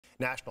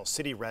National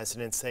City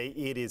residents say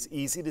it is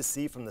easy to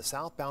see from the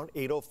southbound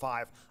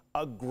 805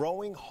 a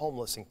growing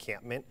homeless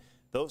encampment.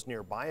 Those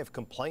nearby have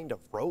complained of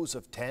rows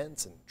of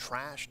tents and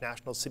trash.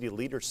 National City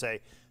leaders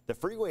say the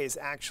freeway is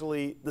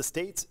actually the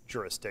state's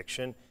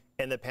jurisdiction,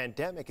 and the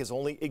pandemic has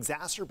only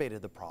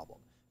exacerbated the problem.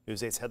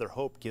 News 8's Heather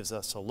Hope gives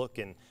us a look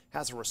and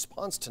has a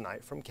response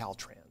tonight from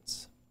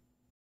Caltrans.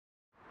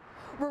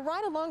 We're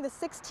right along the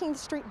 16th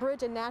Street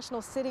Bridge in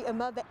National City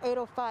above the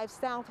 805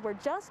 South, where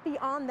just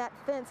beyond that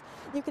fence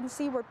you can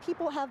see where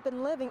people have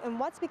been living in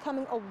what's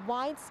becoming a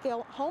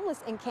wide-scale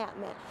homeless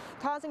encampment,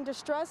 causing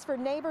distress for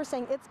neighbors,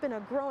 saying it's been a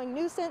growing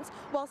nuisance,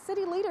 while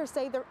city leaders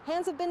say their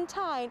hands have been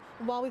tied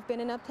while we've been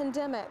in a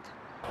pandemic.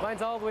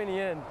 Mine's all the way in the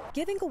end.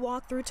 Giving a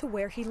walkthrough to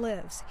where he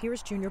lives,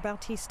 here's Junior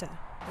Bautista.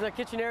 There's a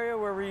kitchen area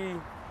where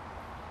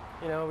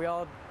we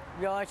all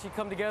actually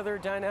come together,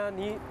 dine out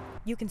and eat.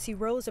 You can see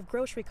rows of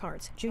grocery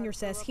carts. Junior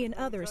says he and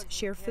others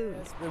share food.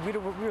 We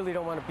really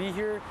don't want to be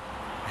here.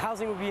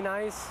 Housing would be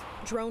nice.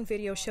 Drone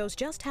video shows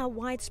just how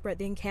widespread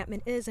the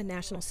encampment is in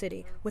National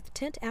City, with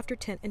tent after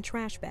tent and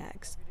trash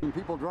bags. When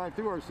people drive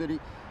through our city,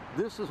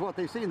 this is what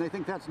they see, and they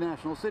think that's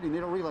National City, and they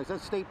don't realize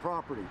that's state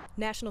property.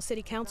 National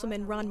City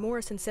Councilman Ron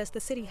Morrison says the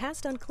city has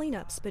done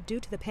cleanups, but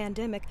due to the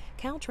pandemic,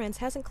 Caltrans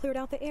hasn't cleared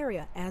out the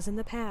area as in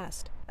the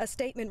past. A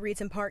statement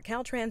reads in part,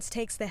 Caltrans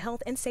takes the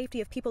health and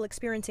safety of people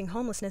experiencing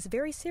homelessness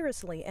very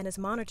seriously and is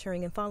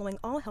monitoring and following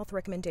all health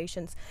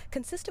recommendations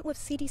consistent with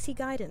CDC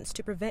guidance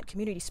to prevent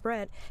community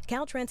spread.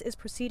 Caltrans is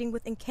proceeding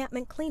with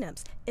encampment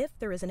cleanups if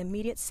there is an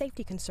immediate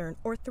safety concern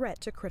or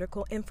threat to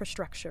critical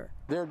infrastructure.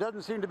 There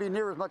doesn't seem to be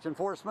near as much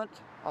enforcement.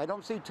 I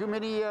don't see too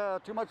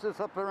much of this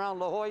up around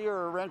La Jolla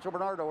or Rancho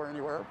Bernardo or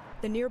anywhere.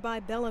 The nearby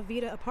Bella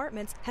Vita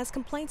Apartments has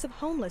complaints of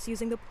homeless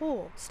using the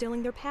pool,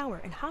 stealing their power,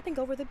 and hopping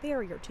over the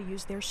barrier to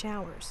use their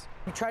showers.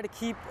 We try to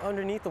keep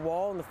underneath the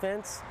wall and the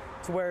fence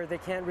to where they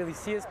can't really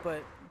see us,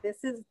 but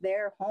this is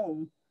their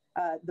home.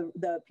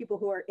 The people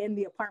who are in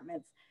the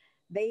apartments,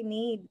 they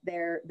need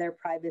their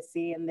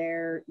privacy and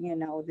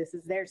this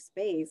is their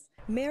space.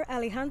 Mayor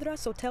Alejandra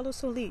Sotelo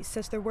Solis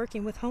says they're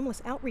working with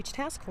Homeless Outreach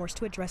Task Force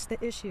to address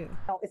the issue.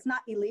 No, it's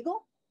not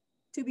illegal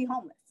to be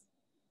homeless.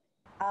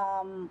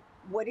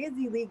 What is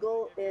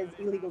illegal is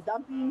illegal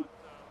dumping,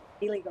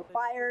 illegal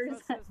fires.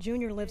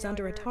 Junior lives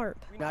under a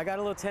tarp. I got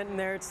a little tent in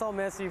there. It's all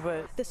messy,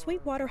 but... The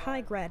Sweetwater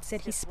High grad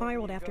said he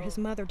spiraled after his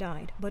mother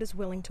died, but is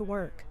willing to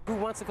work. Who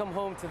wants to come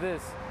home to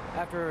this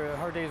after a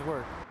hard day's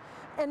work?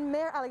 And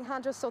Mayor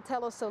Alejandra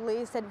Sotelo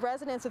Solis said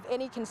residents with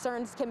any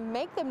concerns can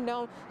make them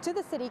known to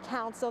the City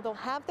Council. They'll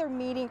have their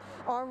meeting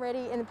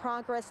already in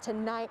progress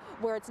tonight,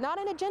 where it's not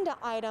an agenda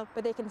item,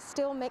 but they can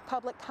still make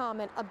public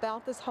comment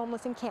about this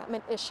homeless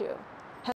encampment issue.